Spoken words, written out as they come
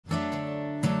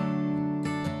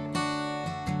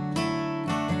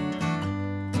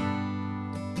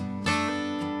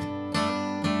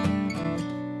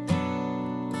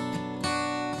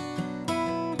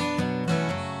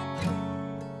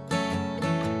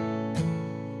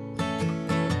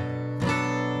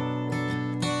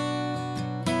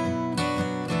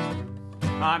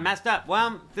I messed up.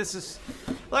 Well, this is...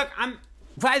 Look,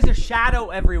 why is there shadow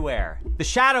everywhere? The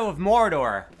shadow of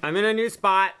Mordor. I'm in a new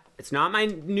spot. It's not my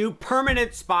new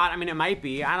permanent spot. I mean, it might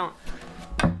be. I don't...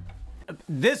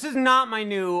 This is not my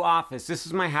new office. This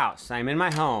is my house. I'm in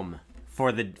my home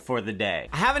for the day.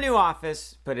 I have a new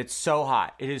office, but it's so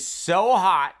hot. It is so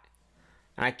hot,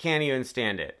 and I can't even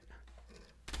stand it.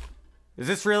 Is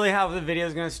this really how the video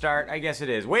is gonna start? I guess it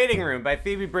is. Waiting Room by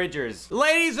Phoebe Bridgers.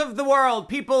 Ladies of the world,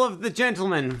 people of the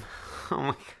gentlemen.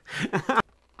 Oh my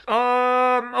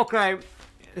God. Okay.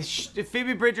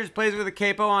 Phoebe Bridgers plays with a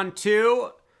capo on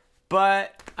 2,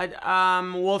 but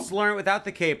we'll learn it without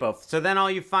the capo. So then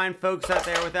all you fine folks out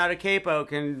there without a capo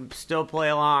can still play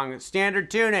along.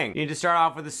 Standard tuning. You need to start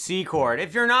off with a C chord.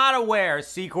 If you're not aware,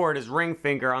 C chord is ring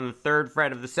finger on the 3rd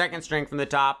fret of the 2nd string from the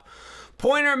top.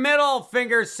 Pointer, middle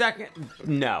finger, 2nd.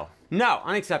 No,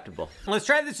 unacceptable. Let's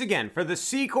try this again. For the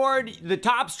C chord, the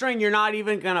top string, you're not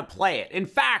even gonna play it. In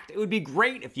fact, it would be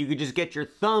great if you could just get your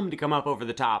thumb to come up over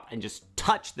the top and just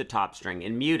touch the top string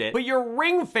and mute it. Put your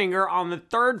ring finger on the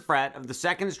 3rd fret of the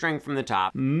 2nd string from the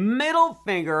top, middle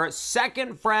finger,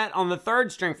 2nd fret on the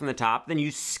 3rd string from the top, then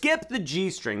you skip the G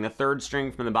string, the 3rd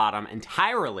string from the bottom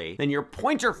entirely, then your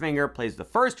pointer finger plays the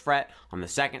 1st fret on the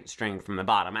 2nd string from the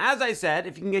bottom. As I said,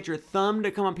 if you can get your thumb to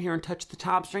come up here and touch the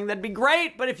top string, that'd be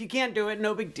great, but if you can't do it,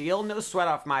 no big deal, no sweat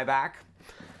off my back.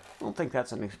 I don't think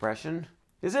that's an expression.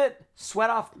 Is it? Sweat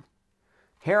off...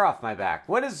 Hair off my back.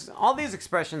 What is... All these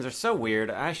expressions are so weird,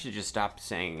 I should just stop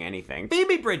saying anything.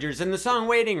 Phoebe Bridgers in the song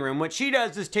Waiting Room, what she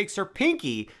does is takes her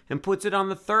pinky and puts it on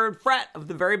the 3rd fret of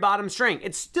the very bottom string.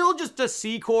 It's still just a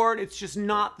C chord, it's just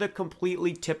not the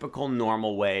completely typical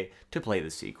normal way to play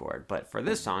the C chord. But for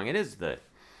this song, it is the...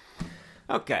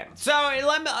 Okay, so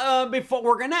let me, before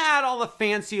we're gonna add all the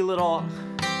fancy little...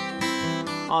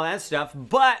 all that stuff,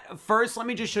 but first let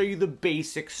me just show you the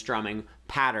basic strumming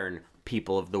pattern,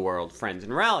 people of the world, friends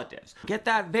and relatives. Get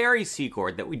that very C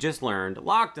chord that we just learned,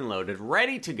 locked and loaded,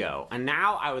 ready to go. And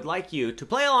now I would like you to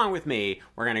play along with me.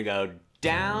 We're gonna go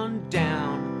down,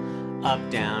 down, up,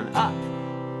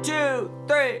 2,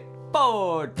 3,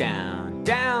 4, down,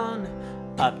 down,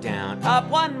 up,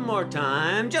 one more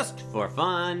time, just for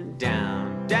fun,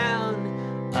 down, down,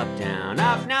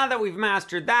 up. Now that we've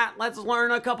mastered that, let's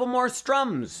learn a couple more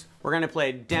strums. We're gonna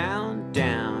play down,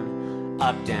 down,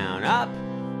 up, down, up,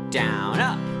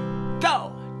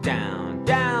 go, down,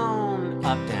 down,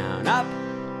 up, down,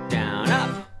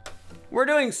 up. We're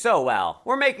doing so well.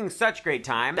 We're making such great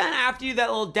time. Then after you do that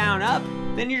little down, up,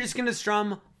 then you're just gonna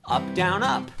strum up, down,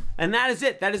 up. And that is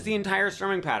it. That is the entire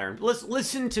strumming pattern.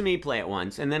 Listen to me play it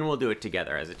once, and then we'll do it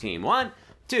together as a team. 1,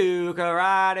 2,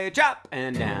 karate chop,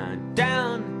 and down,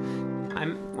 down.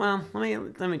 Well,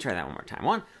 let me try that one more time.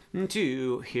 1,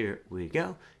 2, here we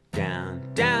go. Down,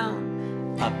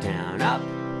 down, up, down, up,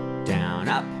 down,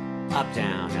 up,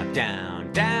 down,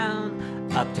 down,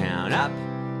 down, up, down, up,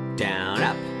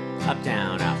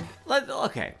 down, up.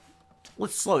 Okay,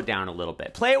 let's slow it down a little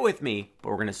bit. Play it with me, but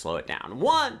we're gonna slow it down.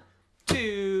 1,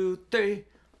 2, 3,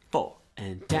 4,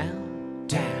 and down,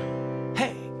 down,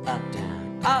 hey, up,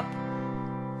 down, up,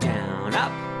 down,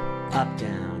 up,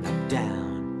 down,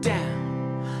 down,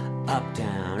 down, up,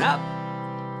 down, up,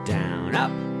 down,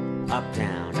 up,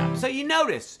 down, up. So you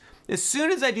notice, as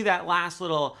soon as I do that last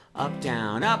little up,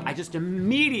 down, up, I just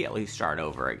immediately start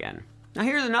over again. Now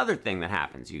here's another thing that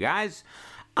happens, you guys.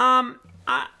 I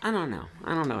don't know.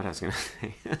 I don't know what I was gonna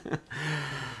say.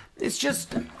 It's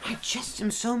just, I just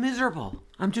am so miserable.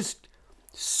 I'm just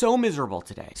so miserable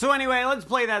today. So anyway, let's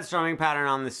play that strumming pattern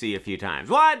on the C a few times.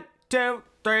 1, 2,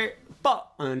 3, 4,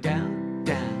 and down,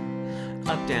 down,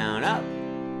 up, down, up,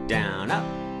 down,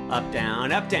 up,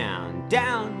 down, up, down,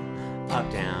 down,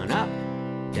 up, down, up,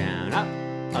 down,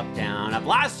 up, down, up.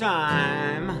 Last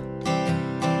time.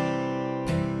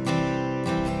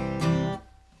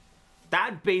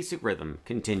 That basic rhythm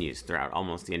continues throughout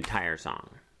almost the entire song.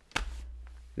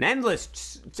 An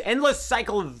endless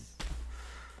cycle of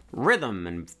rhythm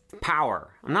and power.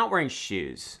 I'm not wearing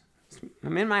shoes.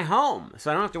 I'm in my home, so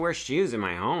I don't have to wear shoes in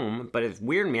my home, but it's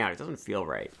weirding me out. It doesn't feel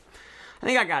right. I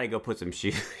think I gotta go put some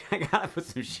shoes. I gotta put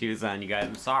some shoes on, you guys.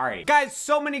 I'm sorry. Guys,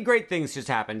 so many great things just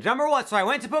happened. Number 1, so I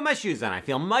went to put my shoes on. I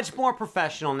feel much more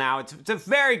professional now. It's a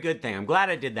very good thing. I'm glad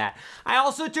I did that. I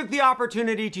also took the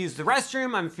opportunity to use the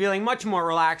restroom. I'm feeling much more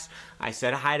relaxed. I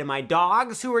said hi to my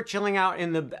dogs who were chilling out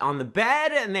on the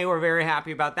bed, and they were very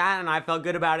happy about that, and I felt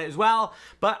good about it as well.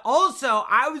 But also,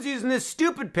 I was using this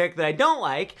stupid pick that I don't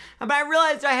like, but I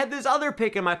realized I had this other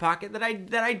pick in my pocket that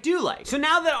I do like. So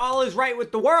now that all is right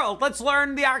with the world, let's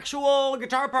learn the actual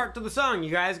guitar part to the song, you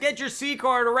guys. Get your C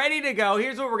chord ready to go.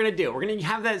 Here's what we're gonna do. We're gonna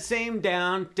have that same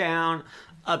down, down,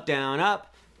 up,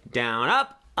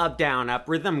 up, down, up,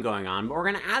 rhythm going on, but we're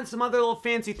gonna add some other little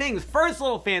fancy things. First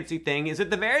little fancy thing is at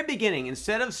the very beginning,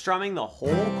 instead of strumming the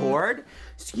whole chord,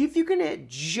 see if you can hit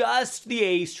just the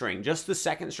A string, just the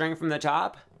second string from the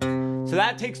top. So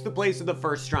that takes the place of the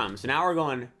first strum. So now we're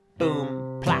going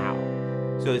boom, plow.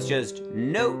 So it's just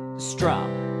note,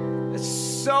 strum. That's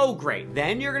so great.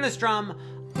 Then you're gonna strum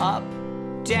up,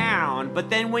 down, but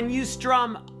then when you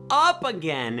strum up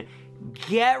again,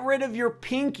 get rid of your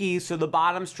pinky so the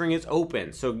bottom string is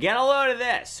open. So get a load of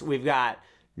this. We've got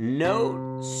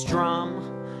note,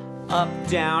 strum, up,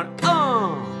 down,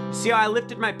 See how I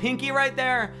lifted my pinky right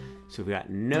there? So we've got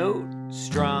note,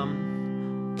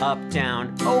 strum, up,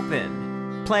 down,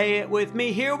 open. Play it with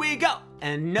me, here we go.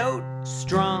 And note,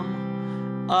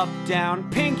 strum, up, down,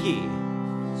 pinky.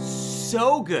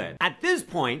 So good. At this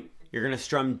point, you're gonna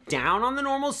strum down on the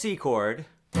normal C chord,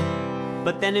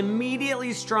 but then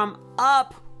immediately strum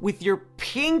up with your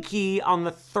pinky on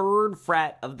the 3rd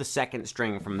fret of the 2nd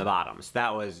string from the bottom. So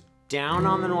that was down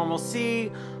on the normal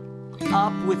C,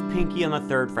 up with pinky on the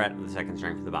 3rd fret of the 2nd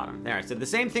string from the bottom. There, I said the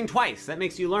same thing twice. That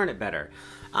makes you learn it better.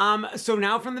 So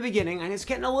now from the beginning, and it's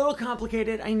getting a little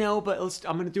complicated, I know, but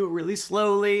I'm gonna do it really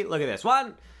slowly. Look at this.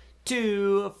 1,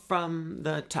 2, from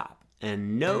the top.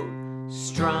 And note,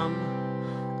 strum,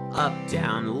 up,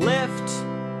 down, lift,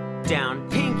 down,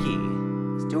 pinky.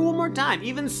 Do it one more time.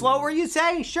 Even slower, you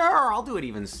say? Sure, I'll do it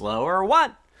even slower.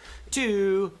 1,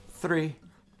 2, 3,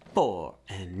 4.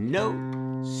 And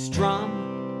note,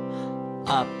 strum,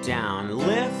 up, down,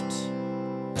 lift,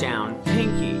 down,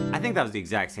 pinky. I think that was the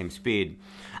exact same speed.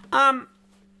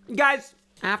 Guys,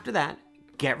 after that,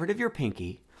 get rid of your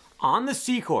pinky. On the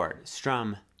C chord,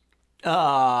 strum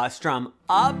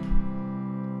up,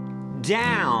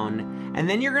 down, and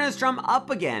then you're gonna strum up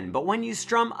again. But when you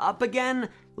strum up again,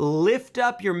 lift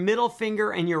up your middle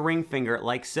finger and your ring finger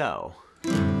like so.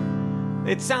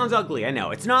 It sounds ugly, I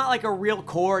know. It's not like a real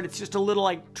chord, it's just a little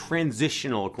like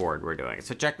transitional chord we're doing.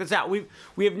 So check this out. We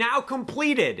have now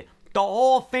completed the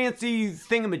whole fancy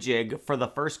thingamajig for the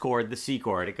first chord, the C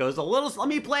chord. It goes a little, let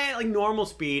me play it like normal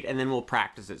speed and then we'll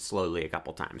practice it slowly a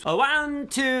couple times. 1,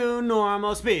 2,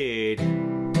 normal speed.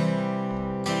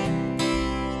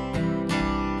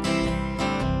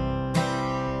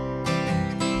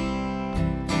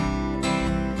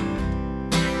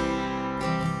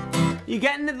 You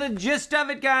getting to the gist of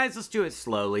it, guys? Let's do it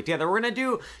slowly together. We're gonna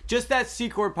do just that C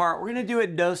chord part. We're gonna do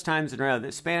it those times in a row.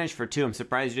 That's Spanish for 2. I'm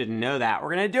surprised you didn't know that.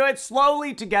 We're gonna do it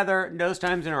slowly together, those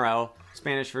times in a row.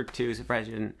 Spanish for 2, surprised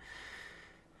you didn't.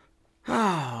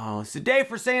 Oh, it's a day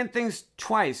for saying things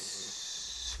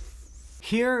twice.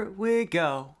 Here we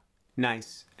go,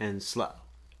 nice and slow.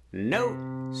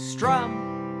 Note,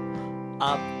 strum,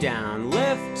 up, down,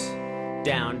 lift,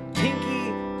 down,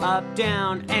 pinky, up,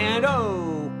 down, and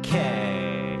okay.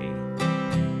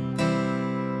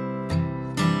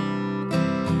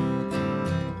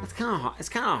 It's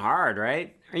kind of hard,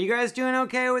 right? Are you guys doing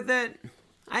okay with it?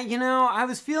 I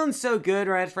was feeling so good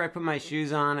right after I put my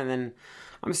shoes on, and then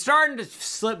I'm starting to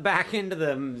slip back into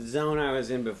the zone I was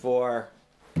in before.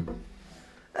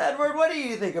 Edward, what do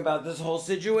you think about this whole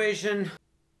situation?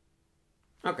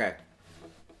 Okay.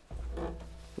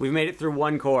 We've made it through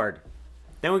one chord.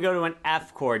 Then we go to an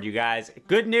F chord, you guys.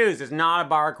 Good news, it's not a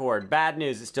bar chord. Bad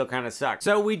news, it still kind of sucks.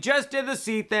 So we just did the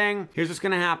C thing. Here's what's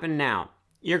gonna happen now.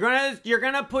 You're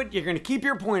gonna keep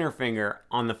your pointer finger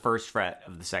on the first fret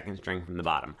of the second string from the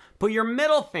bottom. Put your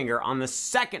middle finger on the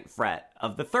second fret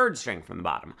of the third string from the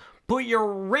bottom. Put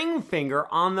your ring finger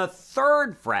on the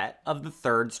third fret of the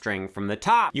third string from the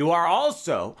top. You are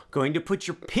also going to put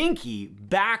your pinky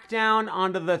back down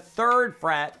onto the third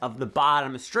fret of the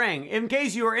bottom string. In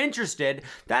case you are interested,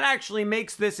 that actually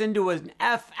makes this into an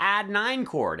F add 9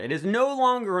 chord. It is no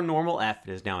longer a normal F,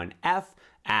 it is now an F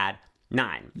add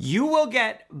 9. You will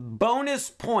get bonus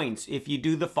points if you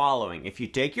do the following. If you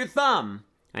take your thumb,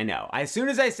 I know, as soon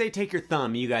as I say take your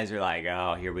thumb, you guys are like,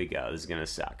 oh, here we go, this is gonna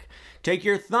suck. Take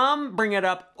your thumb, bring it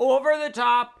up over the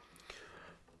top,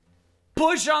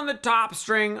 push on the top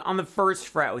string on the first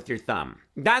fret with your thumb.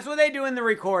 That's what they do in the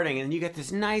recording, and you get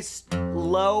this nice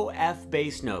low F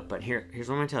bass note. But here's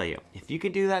what I'm gonna tell you. If you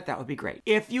could do that, that would be great.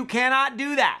 If you cannot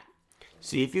do that,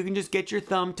 see if you can just get your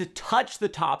thumb to touch the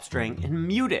top string and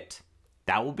mute it.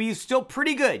 That will be still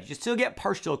pretty good. You still get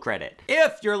partial credit.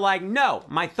 If you're like, no,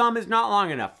 my thumb is not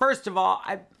long enough. First of all,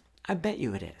 I bet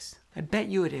you it is. I bet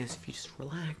you it is if you just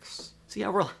relax. See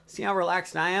how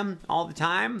relaxed I am all the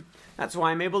time? That's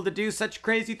why I'm able to do such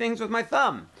crazy things with my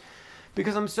thumb.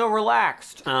 Because I'm so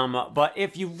relaxed. But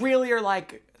if you really are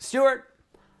like, Stuart,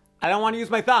 I don't want to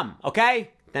use my thumb, okay?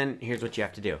 Then here's what you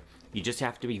have to do. You just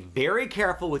have to be very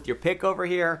careful with your pick over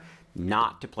here.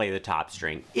 not to play the top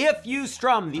string. If you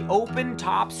strum the open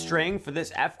top string for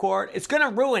this F chord, it's gonna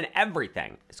ruin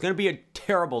everything. It's gonna be a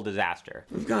terrible disaster.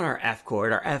 We've got our F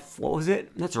chord, our F, what was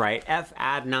it? That's right, F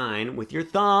add 9 with your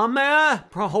thumb,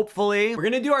 hopefully. We're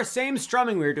gonna do our same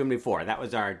strumming we were doing before. That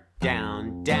was our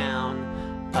down,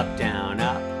 down, up, down,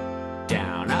 up,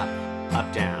 down, up,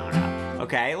 up, down, up.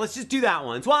 Okay, let's just do that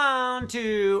once. 1,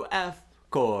 2, F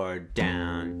chord,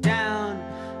 down, down,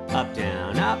 up,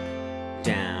 down, up,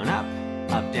 down,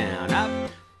 up, down,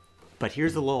 up. But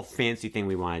here's the little fancy thing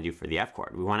we want to do for the F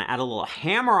chord. We want to add a little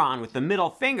hammer on with the middle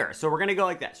finger. So we're going to go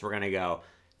like this. We're going to go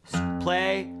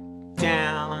play,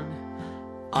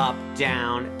 down, up,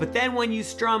 down. But then when you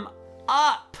strum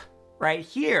up right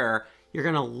here, you're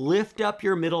going to lift up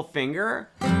your middle finger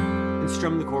and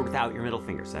strum the chord without your middle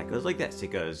finger. So that goes like this.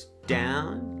 It goes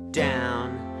down,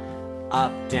 down,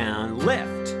 up, down,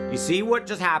 lift. You see what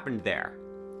just happened there?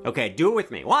 Okay, do it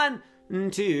with me. 1,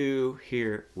 2,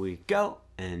 here we go.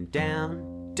 And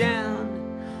down,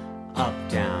 down, up,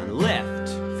 down, lift.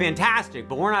 Fantastic,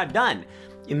 but we're not done.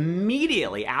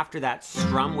 Immediately after that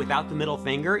strum without the middle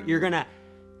finger, you're gonna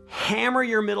hammer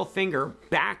your middle finger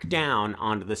back down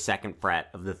onto the 2nd fret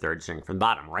of the 3rd string from the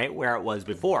bottom, right where it was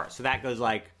before. So that goes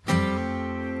like,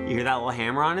 you hear that little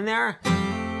hammer on in there?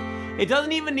 It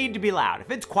doesn't even need to be loud.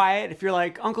 If it's quiet, if you're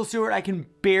like, Uncle Stuart, I can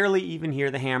barely even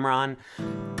hear the hammer on,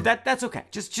 that's okay.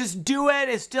 Just do it.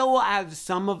 It still will add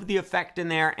some of the effect in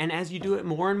there. And as you do it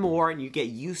more and more and you get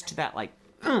used to that, like,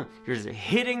 you're just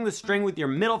hitting the string with your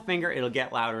middle finger, it'll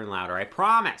get louder and louder, I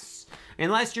promise.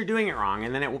 Unless you're doing it wrong,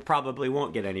 and then it probably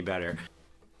won't get any better.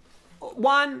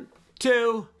 1,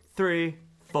 2, 3,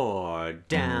 4,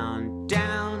 down,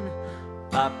 down,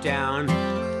 up, down.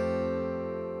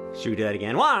 Should we do that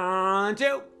again? 1,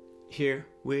 2, here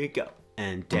we go.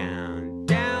 And down,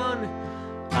 down,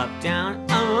 up, down,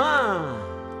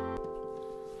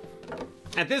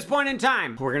 At this point in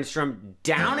time, we're gonna strum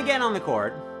down again on the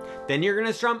chord, then you're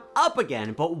gonna strum up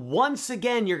again, but once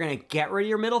again, you're gonna get rid of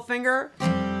your middle finger,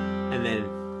 and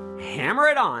then hammer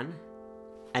it on,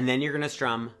 and then you're gonna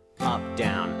strum up,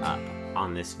 down, up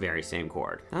on this very same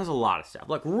chord. That was a lot of stuff.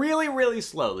 Look, really, really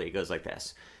slowly, it goes like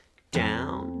this.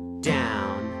 Down,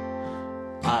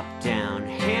 down, up, down,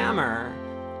 hammer,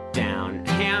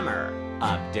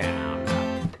 up, down,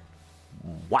 up.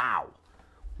 Wow.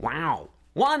 Wow.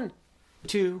 1,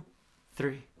 2,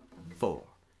 3, 4.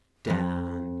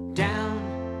 Down,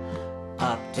 down,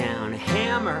 up, down,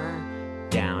 hammer,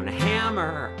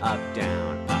 up,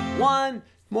 down, up. 1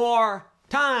 more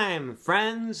time,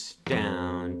 friends.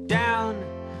 Down, down,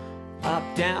 up,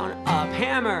 hammer, up,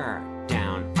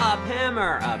 down,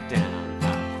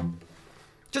 up.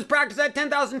 Just practice that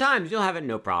 10,000 times. You'll have it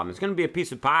no problem. It's gonna be a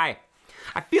piece of pie.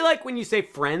 I feel like when you say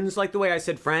friends, like the way I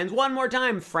said friends, 1 more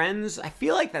time, friends, I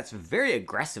feel like that's a very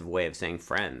aggressive way of saying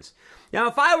friends. Now,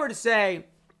 if I were to say,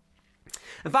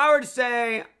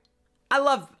 I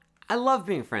love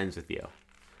being friends with you,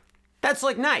 that's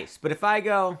like nice. But if I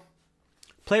go,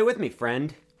 play with me,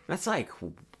 friend, that's like,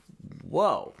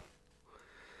 whoa.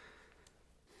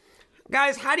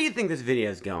 Guys, how do you think this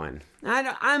video is going?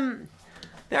 There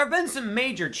have been some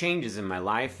major changes in my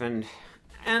life, and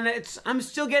I'm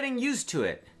still getting used to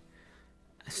it.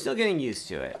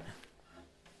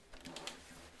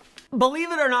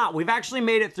 Believe it or not, we've actually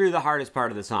made it through the hardest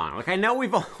part of the song. Like, I know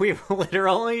we've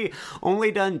literally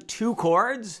only done 2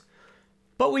 chords,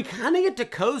 but we kind of get to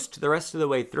coast the rest of the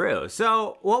way through.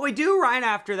 So what we do right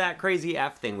after that crazy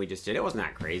F thing we just did, it wasn't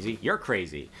that crazy, you're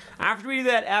crazy. After we do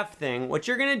that F thing, what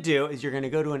you're gonna do is you're gonna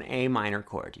go to an A minor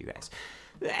chord, you guys.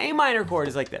 The A minor chord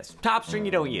is like this. Top string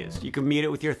you don't use. You can mute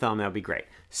it with your thumb, that would be great.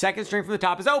 2nd string from the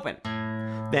top is open.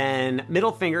 Then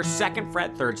middle finger, 2nd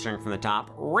fret, 3rd string from the top.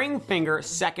 Ring finger,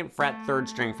 2nd fret, 3rd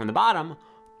string from the bottom.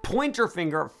 Pointer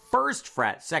finger, 1st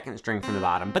fret, 2nd string from the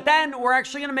bottom. But then we're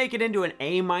actually gonna make it into an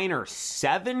A minor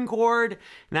 7 chord.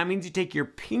 And that means you take your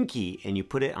pinky and you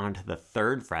put it onto the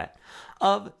 3rd fret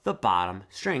of the bottom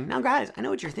string. Now guys, I know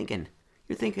what you're thinking.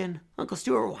 You're thinking, Uncle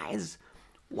Stuart,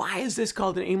 why is this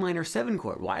called an A minor 7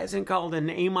 chord? Why isn't it called an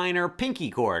A minor pinky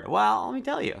chord? Well, let me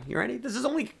tell you. You ready? This is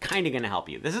only kind of going to help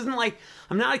you. This isn't like,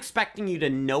 I'm not expecting you to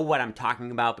know what I'm talking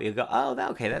about, but you go, oh,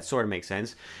 okay, that sort of makes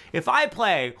sense. If I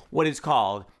play what is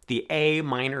called the A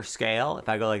minor scale, if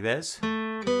I go like this,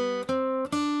 and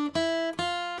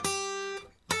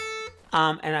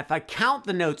if I count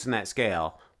the notes in that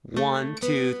scale, 1,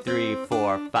 2, 3,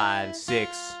 4, 5,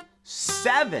 6,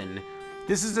 7,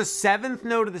 this is the 7th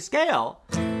note of the scale,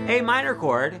 A minor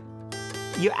chord.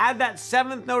 You add that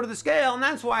 7th note of the scale, and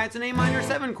that's why it's an A minor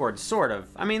 7 chord, sort of.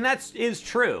 I mean, that is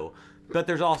true, but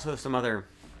there's also some other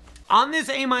On this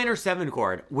A minor 7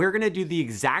 chord, we're gonna do the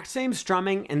exact same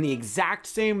strumming and the exact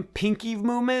same pinky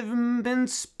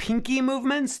movements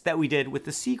that we did with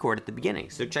the C chord at the beginning.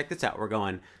 So check this out. We're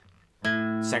going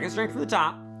second string from the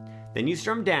top, then you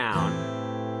strum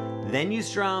down, then you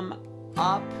strum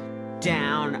up,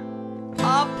 down,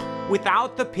 up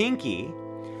without the pinky,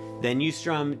 then you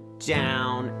strum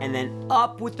down and then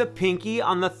up with the pinky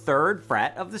on the 3rd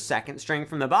fret of the 2nd string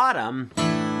from the bottom.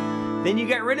 Then you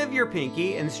get rid of your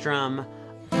pinky and strum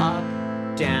up,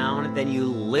 down, then you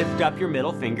lift up your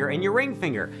middle finger and your ring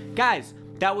finger. Guys,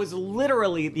 that was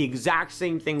literally the exact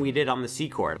same thing we did on the C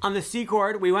chord. On the C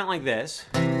chord, we went like this.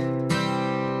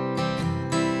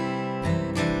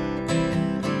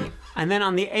 And then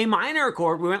on the A minor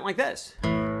chord, we went like this.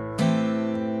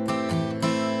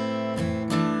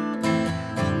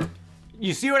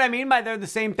 You see what I mean by they're the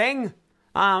same thing?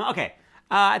 Okay.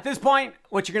 At this point,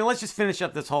 what you're gonna, let's just finish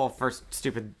up this whole first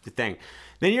stupid thing.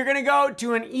 Then you're gonna go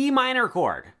to an E minor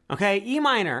chord, okay? E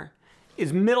minor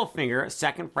is middle finger,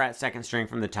 2nd fret, 2nd string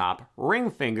from the top,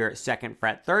 ring finger, 2nd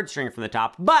fret, 3rd string from the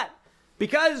top, but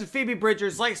because Phoebe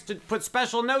Bridgers likes to put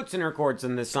special notes in her chords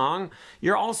in this song,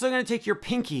 you're also gonna take your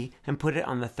pinky and put it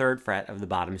on the 3rd fret of the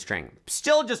bottom string.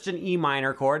 Still just an E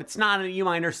minor chord. It's not an E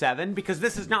minor 7 because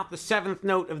this is not the 7th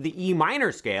note of the E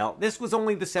minor scale. This was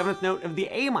only the 7th note of the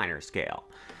A minor scale,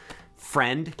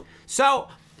 friend. So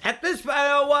at this,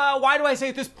 why do I say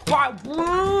this?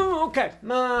 Okay, I'm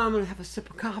gonna have a sip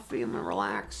of coffee. I'm gonna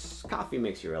relax. Coffee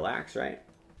makes you relax, right?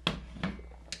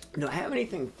 Do I have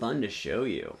anything fun to show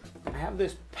you? I have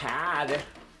this pad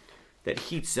that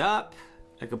heats up.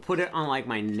 I could put it on like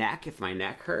my neck if my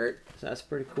neck hurt. So that's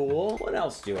pretty cool. What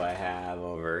else do I have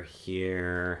over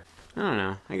here? I don't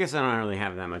know. I guess I don't really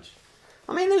have that much.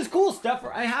 I mean, there's cool stuff.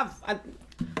 Okay.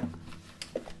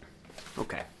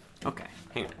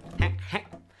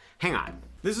 Hang on.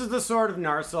 This is the Sword of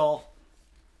Narsil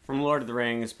from Lord of the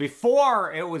Rings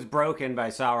before it was broken by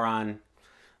Sauron.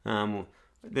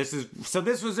 This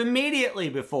was immediately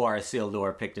before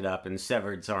Isildur picked it up and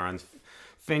severed Sauron's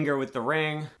finger with the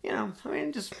ring. You know, I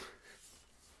mean, just,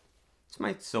 it's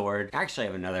my sword. Actually,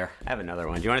 I have another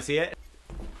one. Do you want to see it?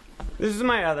 This is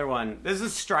my other one. This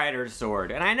is Strider's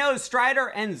sword. And I know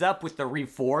Strider ends up with the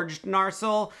reforged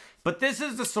Narsil, but this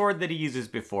is the sword that he uses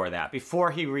before that, before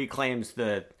he reclaims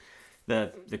the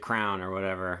crown or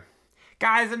whatever.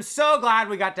 Guys, I'm so glad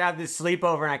we got to have this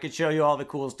sleepover and I could show you all the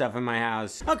cool stuff in my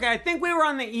house. Okay, I think we were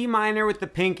on the E minor with the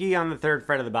pinky on the 3rd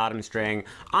fret of the bottom string.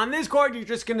 On this chord, you're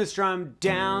just gonna strum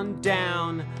down,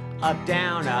 down, up,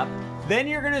 down, up. Then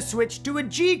you're gonna switch to a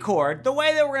G chord. The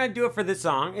way that we're gonna do it for this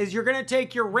song is you're gonna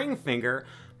take your ring finger,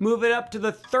 move it up to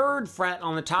the 3rd fret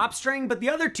on the top string, but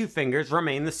the other 2 fingers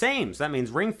remain the same. So that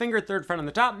means ring finger, 3rd fret on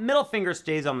the top, middle finger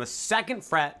stays on the 2nd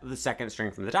fret of the 2nd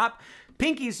string from the top,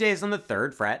 pinky stays on the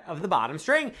 3rd fret of the bottom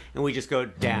string, and we just go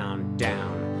down,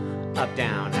 down, up,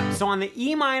 down, up. So on the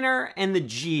E minor and the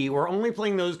G, we're only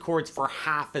playing those chords for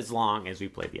half as long as we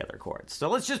play the other chords. So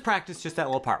let's just practice just that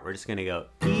little part. We're just gonna go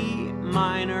E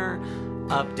minor,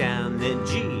 up, down, then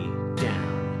G,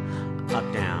 down,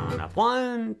 up, down, up.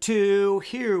 1, 2,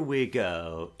 here we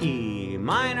go. E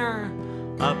minor,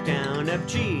 up, down, up,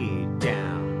 G,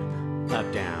 down,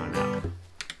 up, down, up.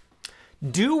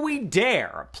 Do we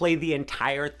dare play the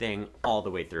entire thing all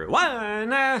the way through? 1,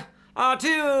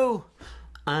 2,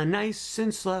 nice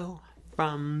and slow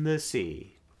from the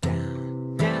C.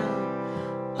 Down,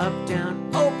 down, up, down,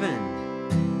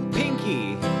 open,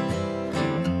 pinky.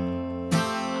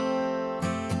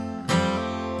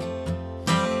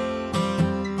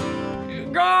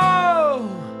 Go!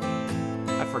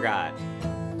 I forgot.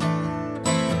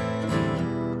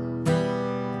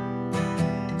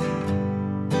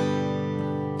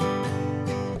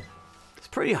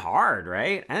 Pretty hard,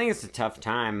 right? I think it's a tough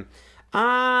time.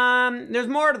 There's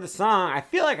more to the song. I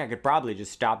feel like I could probably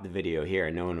just stop the video here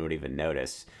and no one would even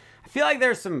notice. I feel like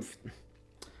there's some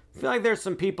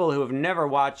people who have never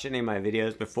watched any of my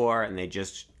videos before and they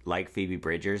just like Phoebe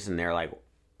Bridgers and they're like,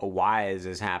 oh, why is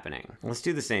this happening? Let's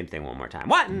do the same thing one more time.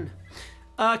 1,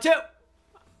 2.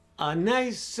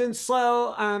 Nice and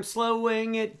slow, I'm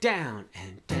slowing it down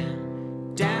and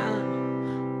down,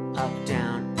 down, up,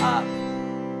 down, up,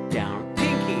 down.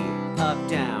 Up,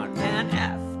 down, and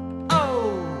F,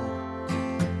 O,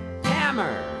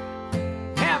 hammer,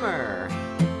 hammer,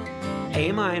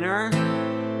 A minor,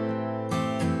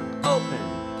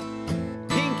 open,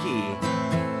 pinky,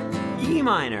 E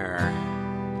minor,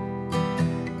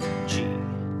 G.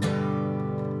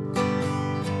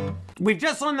 We've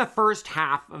just learned the first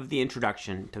half of the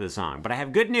introduction to the song, but I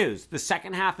have good news. The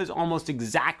second half is almost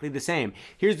exactly the same.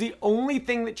 Here's the only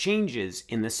thing that changes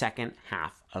in the second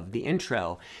half of the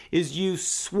intro is you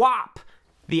swap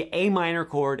the A minor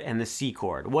chord and the C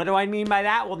chord. What do I mean by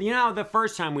that? Well, you know, the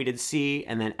first time we did C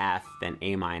and then F, then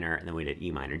A minor, and then we did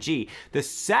E minor, G. The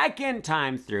second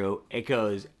time through, it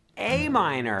goes A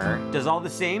minor, does all the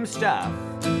same stuff.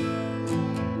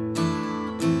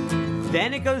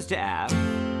 Then it goes to F.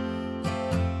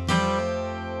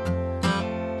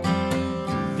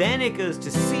 Then it goes to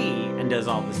C and does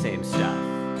all the same stuff.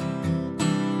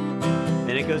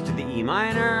 Then it goes to the E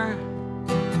minor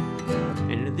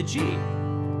and into the G.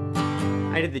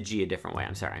 I did the G a different way.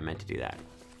 I'm sorry, I meant to do that.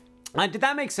 Did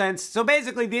that make sense? So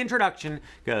basically the introduction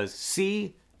goes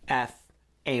C, F,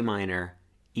 A minor,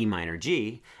 E minor,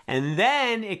 G, and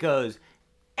then it goes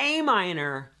A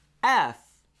minor, F,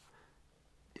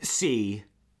 C,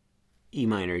 E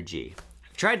minor, G.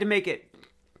 I've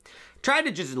tried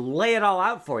to just lay it all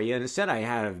out for you, and instead I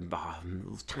had a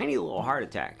tiny little heart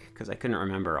attack because I couldn't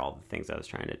remember all the things I was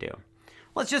trying to do.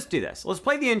 Let's just do this. Let's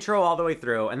play the intro all the way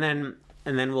through, and then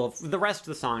the rest of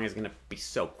the song is gonna be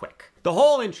so quick. The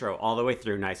whole intro all the way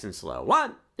through, nice and slow.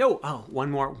 One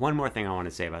more thing I want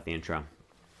to say about the intro.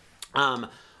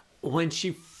 When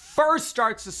she first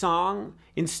starts the song,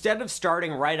 instead of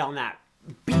starting right on that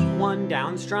beat 1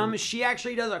 down strum, she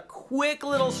actually does a quick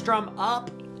little strum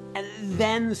up and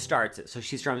then starts it. So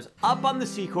she strums up on the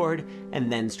C chord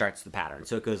and then starts the pattern.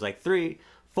 So it goes like 3,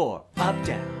 4, up,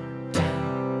 down,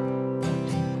 down.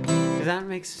 Does that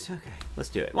make sense? Okay, let's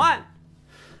do it. 1,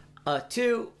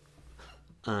 2,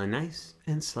 nice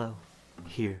and slow.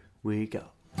 Here we go.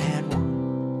 And 1.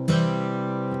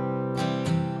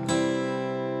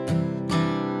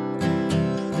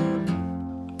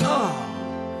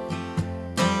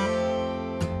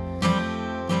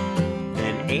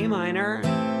 A minor,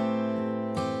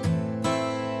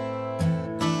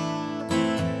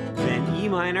 then E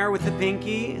minor with the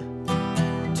pinky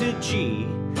to G,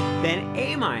 then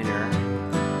A minor,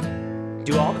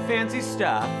 do all the fancy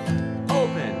stuff,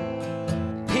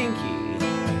 open, pinky,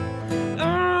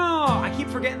 oh, I keep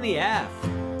forgetting the F,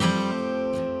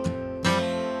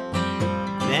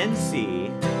 then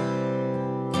C,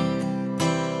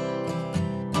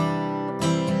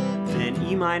 then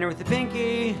E minor with the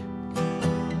pinky,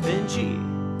 then G.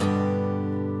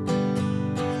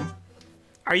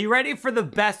 Are you ready for the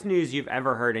best news you've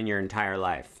ever heard in your entire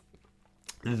life?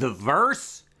 The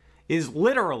verse is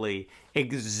literally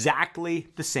exactly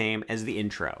the same as the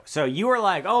intro. So you are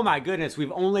like, oh my goodness,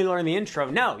 we've only learned the intro.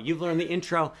 No, you've learned the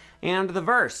intro and the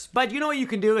verse. But you know what you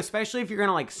can do, especially if you're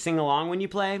gonna like sing along when you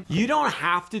play? You don't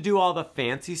have to do all the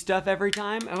fancy stuff every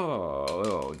time.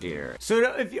 Oh dear.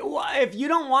 So if you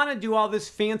don't wanna do all this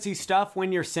fancy stuff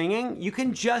when you're singing, you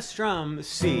can just strum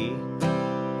C,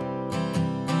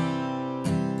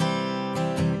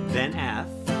 then F,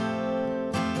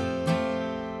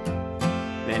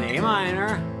 then A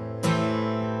minor,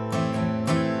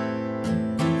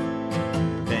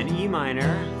 then E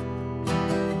minor,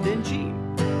 then G.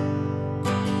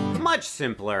 Much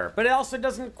simpler, but it also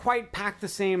doesn't quite pack the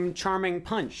same charming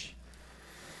punch.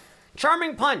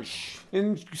 Charming punch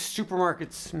in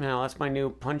supermarkets. No, that's my new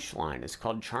punch line. It's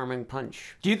called Charming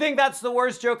Punch. Do you think that's the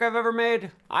worst joke I've ever made?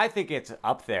 I think it's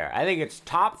up there. I think it's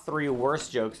top 3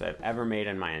 worst jokes I've ever made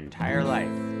in my entire life.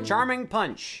 Charming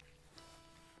Punch.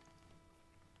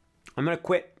 I'm gonna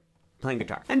quit playing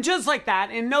guitar. And just like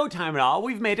that, in no time at all,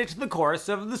 we've made it to the chorus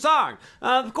of the song.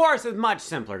 The chorus is much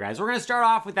simpler, guys. We're gonna start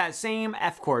off with that same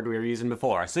F chord we were using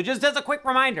before. So just as a quick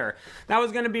reminder, that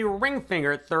was gonna be ring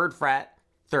finger, 3rd fret,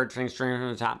 3rd string from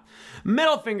the top.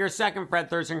 Middle finger, 2nd fret,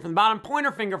 3rd string from the bottom.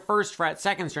 Pointer finger, 1st fret,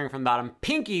 2nd string from the bottom.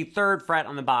 Pinky, 3rd fret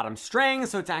on the bottom string,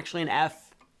 so it's actually an F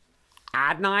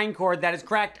add 9 chord, that is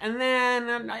correct. And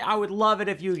then I would love it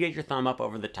if you would get your thumb up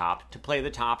over the top to play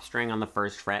the top string on the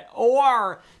 1st fret,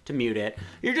 or to mute it.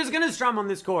 You're just gonna strum on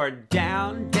this chord,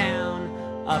 down,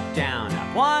 down,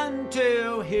 up, 1,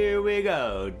 2, here we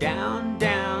go. Down,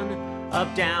 down,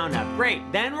 up, great.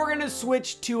 Then we're gonna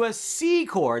switch to a C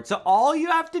chord. So all you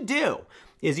have to do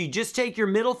is you just take your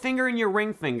middle finger and your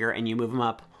ring finger and you move them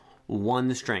up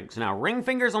 1 string. So now ring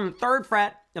finger's on the 3rd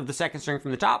fret of the 2nd string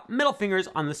from the top, middle finger's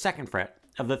on the 2nd fret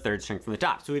of the 3rd string from the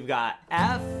top. So we've got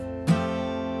F,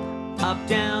 up,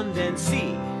 down, then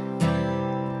C.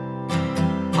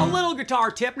 A little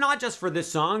guitar tip, not just for this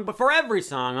song, but for every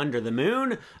song under the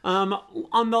moon.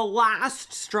 On the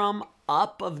last strum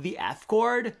up of the F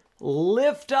chord,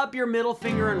 lift up your middle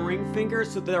finger and ring finger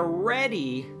so they're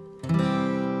ready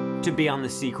to be on the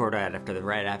C chord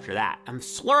right after that. I'm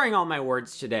slurring all my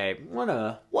words today. What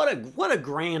a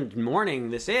grand morning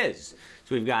this is.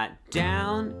 So we've got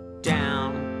down,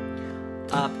 down,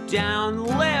 up, down,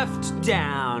 lift,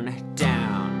 down,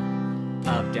 down.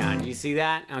 up, down. Do you see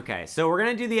that? Okay, so we're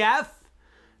gonna do the F,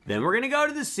 then we're gonna go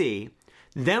to the C,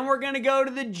 then we're gonna go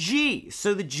to the G.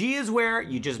 So the G is where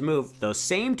you just move those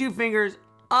same 2 fingers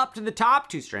up to the top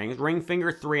 2 strings, ring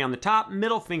finger 3 on the top,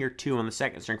 middle finger 2 on the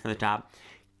second string from the top.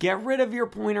 Get rid of your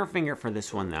pointer finger for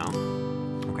this one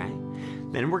though, okay?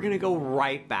 Then we're gonna go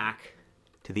right back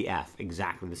to the F,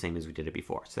 exactly the same as we did it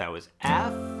before. So that was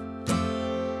F,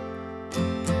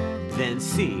 then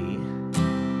C,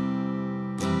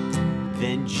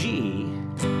 then G,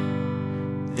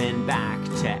 then back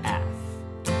to F.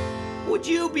 Would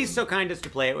you be so kind as to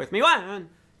play it with me? 1,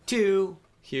 2,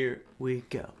 here we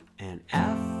go. And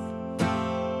F,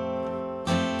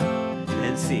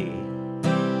 then C,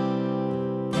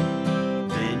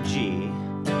 then G,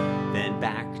 then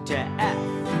back to F.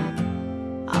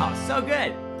 Oh, so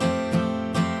good.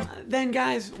 Then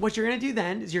guys, what you're gonna do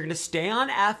then is you're gonna stay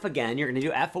on F again. You're gonna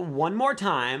do F one more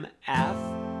time, F,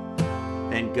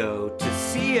 then go to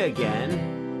C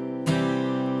again.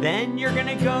 Then you're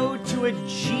gonna go to a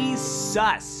G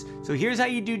sus. So here's how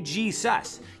you do G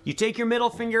sus. You take your middle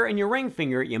finger and your ring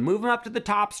finger, you move them up to the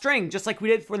top string, just like we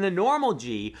did for the normal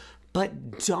G,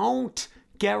 but don't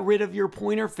get rid of your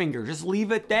pointer finger, just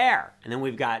leave it there. And then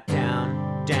we've got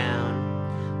down,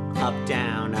 down, up,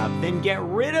 down, up, then get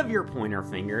rid of your pointer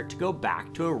finger to go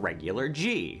back to a regular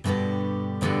G.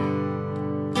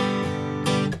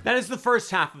 That is the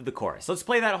first half of the chorus. Let's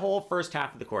play that whole first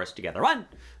half of the chorus together. 1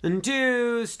 and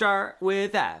 2, start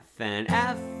with F, and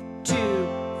F, 2,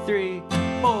 3,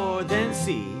 4, then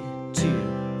C,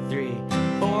 2, 3,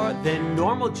 4, then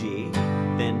normal G,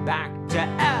 then back to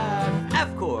F,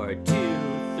 F chord,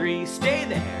 2, 3, stay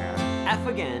there, F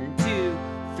again, 2,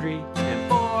 3, and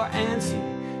 4, and C,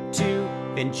 2,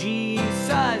 then G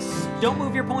sus, don't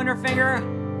move your pointer finger,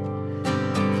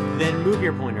 then move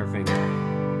your pointer finger.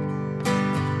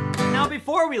 Now,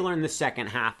 before we learn the second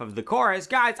half of the chorus,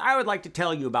 guys, I would like to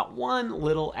tell you about one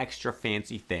little extra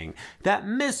fancy thing that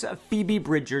Miss Phoebe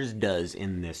Bridgers does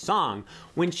in this song.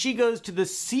 When she goes to the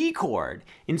C chord,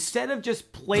 instead of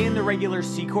just playing the regular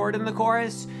C chord in the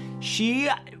chorus, she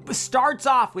starts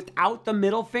off without the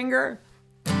middle finger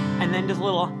and then does a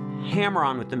little hammer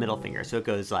on with the middle finger. So it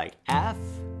goes like F.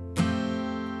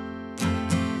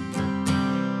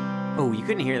 Oh, you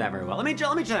couldn't hear that very well. Let me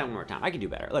try that one more time. I can do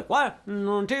better. Look,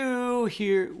 1, 2,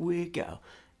 here we go.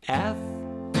 F.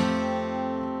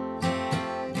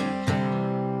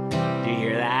 Do you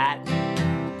hear that?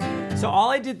 So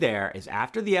all I did there is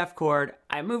after the F chord,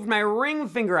 I moved my ring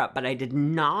finger up, but I did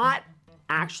not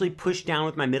actually push down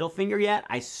with my middle finger yet.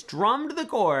 I strummed the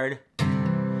chord,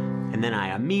 and then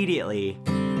I immediately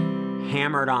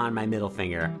hammered on my middle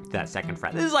finger to that second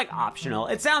fret. This is like optional.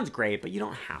 It sounds great, but you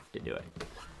don't have to do it.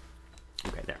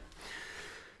 Okay, there.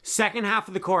 Second half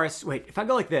of the chorus. Wait, if I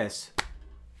go like this,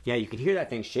 yeah, you can hear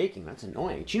that thing shaking. That's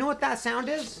annoying. Do you know what that sound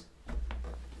is?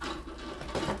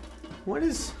 What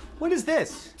is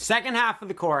this? Second half of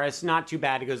the chorus, not too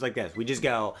bad. It goes like this. We just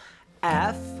go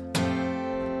F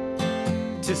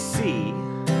to C,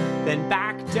 then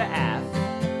back to F,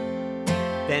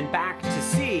 then back to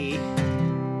C,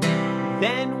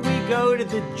 then we go to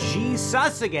the G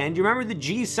sus again. Do you remember the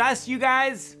G sus, you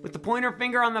guys? With the pointer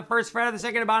finger on the first fret of the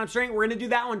second and bottom string. We're gonna do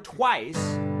that one twice.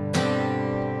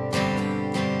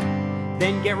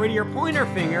 Then get rid of your pointer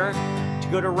finger to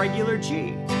go to regular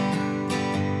G.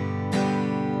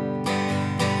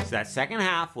 So that second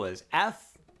half was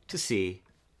F to C,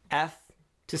 F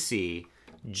to C,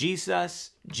 G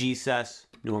sus,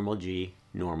 normal G,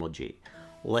 normal G.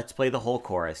 Let's play the whole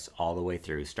chorus all the way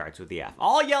through. Starts with the F.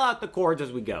 I'll yell out the chords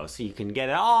as we go so you can get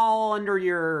it all under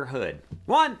your hood.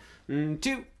 1, and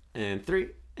 2, and 3,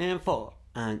 and 4.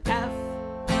 And F,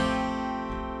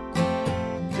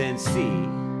 then C,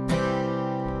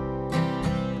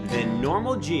 then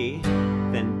normal G,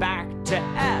 then back to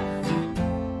F.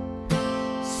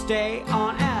 Stay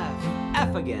on F,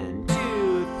 F again,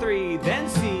 2, 3, then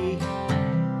C,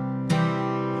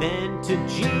 then to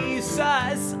G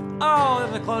sus. Oh,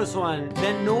 that's a close one.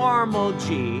 Then normal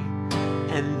G,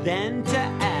 and then to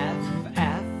F,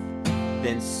 F,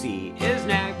 then C is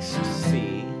next,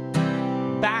 C,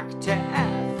 back to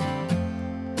F,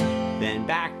 then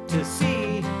back to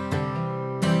C,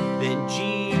 then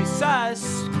G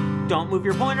sus. Don't move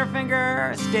your pointer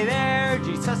finger, stay there,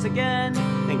 G sus again,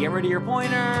 then get rid of your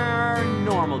pointer,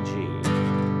 normal G.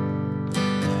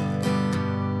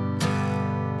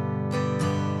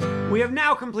 We have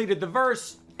now completed the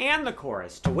verse and the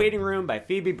chorus to Waiting Room by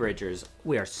Phoebe Bridgers.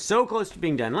 We are so close to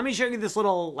being done. Let me show you this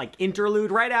little like interlude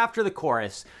right after the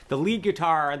chorus. The lead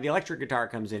guitar, the electric guitar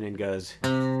comes in and goes.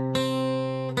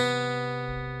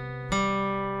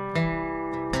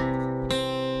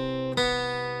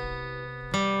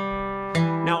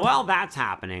 that's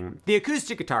happening, the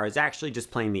acoustic guitar is actually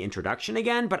just playing the introduction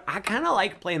again, but I kind of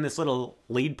like playing this little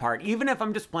lead part. Even if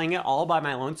I'm just playing it all by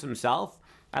my lonesome self,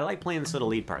 I like playing this little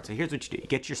lead part. So here's what you do. You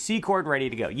get your C chord ready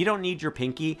to go. You don't need your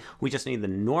pinky. We just need the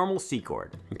normal C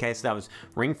chord. Okay, so that was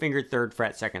ring finger, 3rd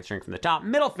fret, 2nd string from the top,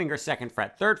 middle finger, 2nd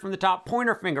fret, 3rd from the top,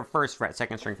 pointer finger, 1st fret,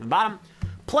 2nd string from the bottom.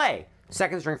 Play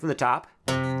 2nd string from the top,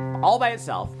 all by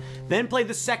itself. Then play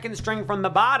the 2nd string from the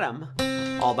bottom,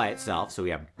 all by itself. So we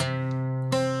have...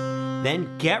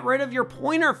 Then get rid of your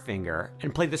pointer finger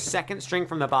and play the 2nd string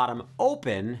from the bottom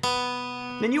open.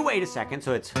 Then you wait a second,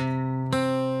 so it's...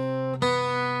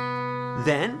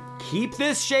 Then keep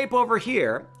this shape over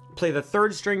here, play the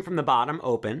 3rd string from the bottom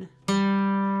open,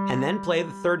 and then play the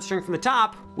 3rd string from the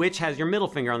top, which has your middle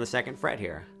finger on the 2nd fret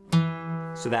here.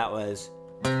 So that was...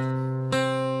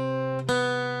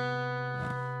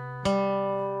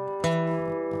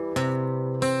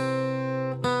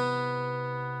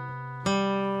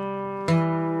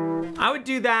 I would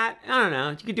do that, I don't know,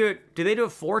 you could do it, do they do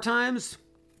it 4 times?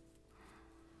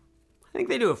 I think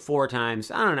they do it 4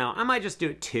 times. I don't know. I might just do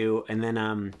it 2, and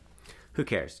then who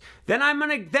cares? Then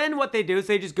then what they do is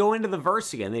they just go into the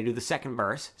verse again. They do the 2nd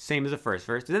verse, same as the 1st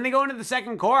verse. And then they go into the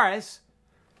 2nd chorus,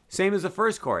 same as the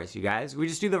 1st chorus, you guys. We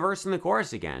just do the verse and the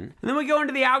chorus again. And then we go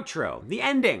into the outro, the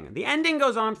ending. The ending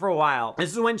goes on for a while.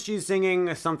 This is when she's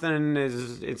singing something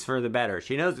it's for the better.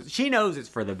 She knows it's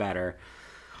for the better.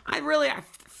 I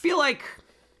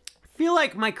feel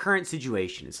like my current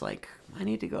situation is like, I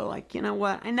need to go like, you know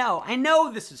what? I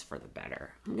know this is for the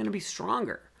better. I'm gonna be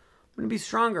stronger. I'm gonna be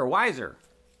stronger, wiser,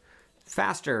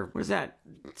 faster. What is that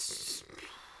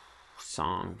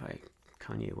song by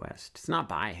Kanye West? It's not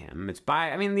by him. It's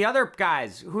by, I mean, the other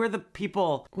guys. Who are the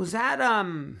people? Was that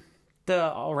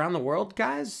the All Around the World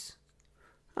guys?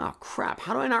 Oh crap,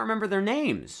 how do I not remember their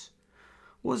names?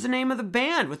 What was the name of the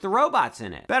band with the robots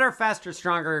in it? Better, faster,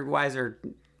 stronger, wiser,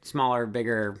 smaller,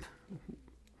 bigger.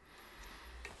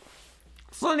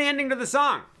 So the ending to the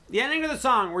song. The ending to the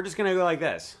song, we're just gonna go like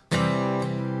this.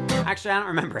 Actually, I don't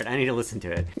remember it. I need to listen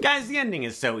to it. Guys, the ending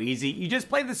is so easy. You just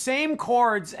play the same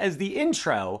chords as the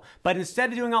intro, but instead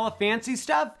of doing all the fancy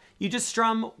stuff, you just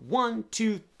strum 1,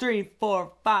 2, 3,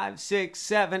 4, 5, 6,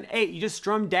 7, 8. You just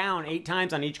strum down 8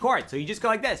 times on each chord. So you just go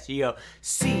like this. You go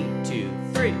C, 2,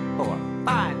 3, 4,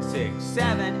 5, 6,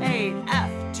 7, 8,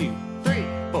 F, 2, 3,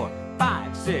 4,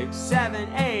 5, 6,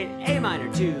 7, 8, A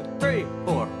minor, 2, 3,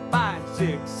 4, 5,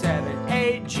 6, 7,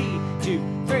 8, G,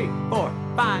 2, 3, 4,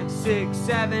 5, 6,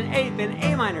 7, 8, then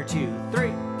A minor, 2,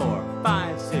 3, 4,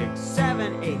 5, 6,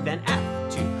 7, 8, then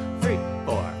F, 2, 3,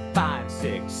 4, 5,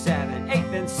 6, 7,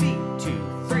 8, then C,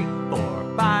 2, 3,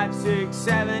 4, 5, 6,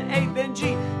 7, 8, then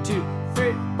G, 2,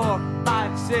 3, 4,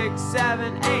 5, 6,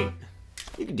 7, 8.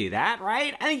 You can do that,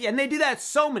 right? And they do that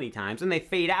so many times, and they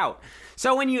fade out.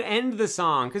 So when you end the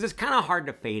song, because it's kind of hard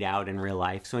to fade out in real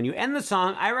life, so when you end the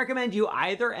song, I recommend you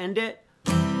either end it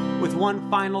with one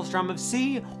final strum of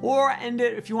C, or end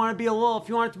it if you want it to be a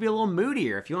little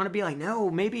moodier. If you want to be like,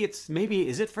 no, maybe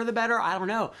is it for the better? I don't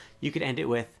know. You could end it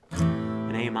with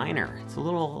an A minor. It's a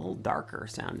little darker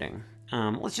sounding.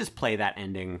 Let's just play that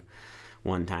ending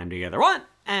one time together. 1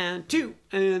 and 2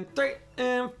 and 3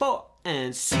 and 4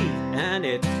 and C, and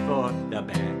it's for the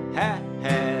better.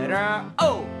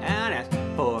 O, and it's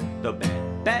for the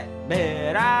better.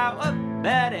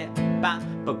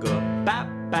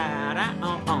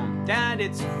 And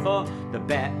it's for the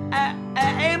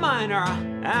A minor,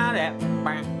 and it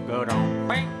go down,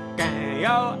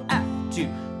 yo, F, 2,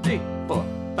 3, 4,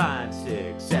 5,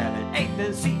 6, 7, 8,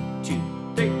 then C, 2,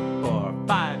 3, 4,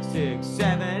 5, 6,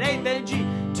 7, 8, then G,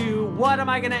 2. What am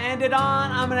I gonna end it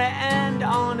on? I'm gonna end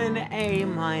on an A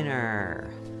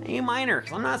minor. A minor,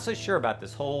 because I'm not so sure about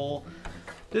this whole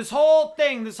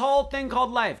thing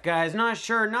called life, guys. Not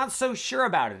so sure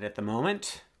about it at the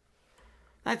moment.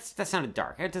 That sounded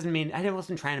dark. It doesn't mean, I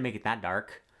wasn't trying to make it that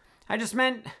dark. I just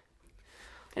meant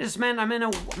I'm in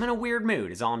a weird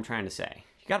mood is all I'm trying to say.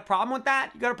 You got a problem with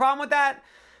that?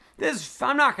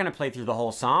 I'm not gonna play through the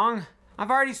whole song. I've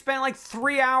already spent like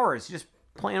 3 hours just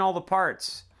playing all the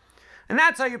parts. And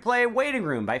that's how you play Waiting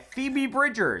Room by Phoebe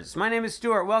Bridgers. My name is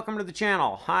Stuart. Welcome to the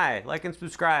channel. Hi, like and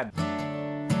subscribe.